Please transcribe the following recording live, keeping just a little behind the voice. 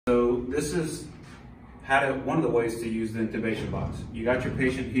So this is one of the ways to use the intubation box. You got your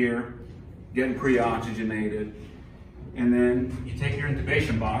patient here getting pre-oxygenated, and then you take your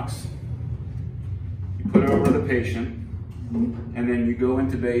intubation box, you put it over the patient, and then you go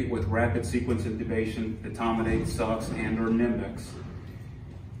intubate with rapid sequence intubation, etomidate, sucks, and or Nimbex.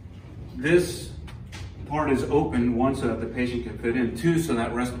 This part is open, one, so that the patient can fit in, two, so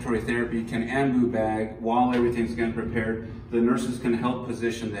that respiratory therapy can ambu bag while everything's getting prepared. The nurses can help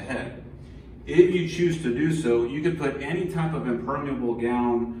position the head. If you choose to do so, you could put any type of impermeable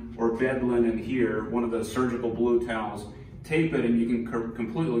gown or bed linen here, one of the surgical blue towels, tape it, and you can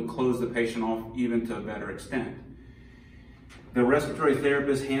completely close the patient off even to a better extent. The respiratory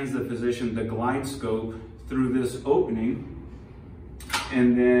therapist hands the physician the glide scope through this opening,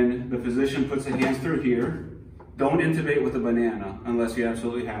 and then the physician puts the hands through here. Don't intubate with a banana unless you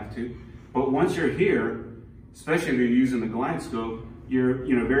absolutely have to. But once you're here, especially if you're using the glide scope,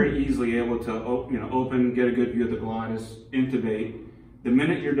 you're very easily able to open, get a good view of the glottis, intubate. The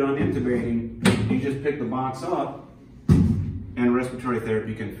minute you're done intubating, you just pick the box up, and respiratory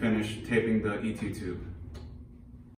therapy can finish taping the ET tube.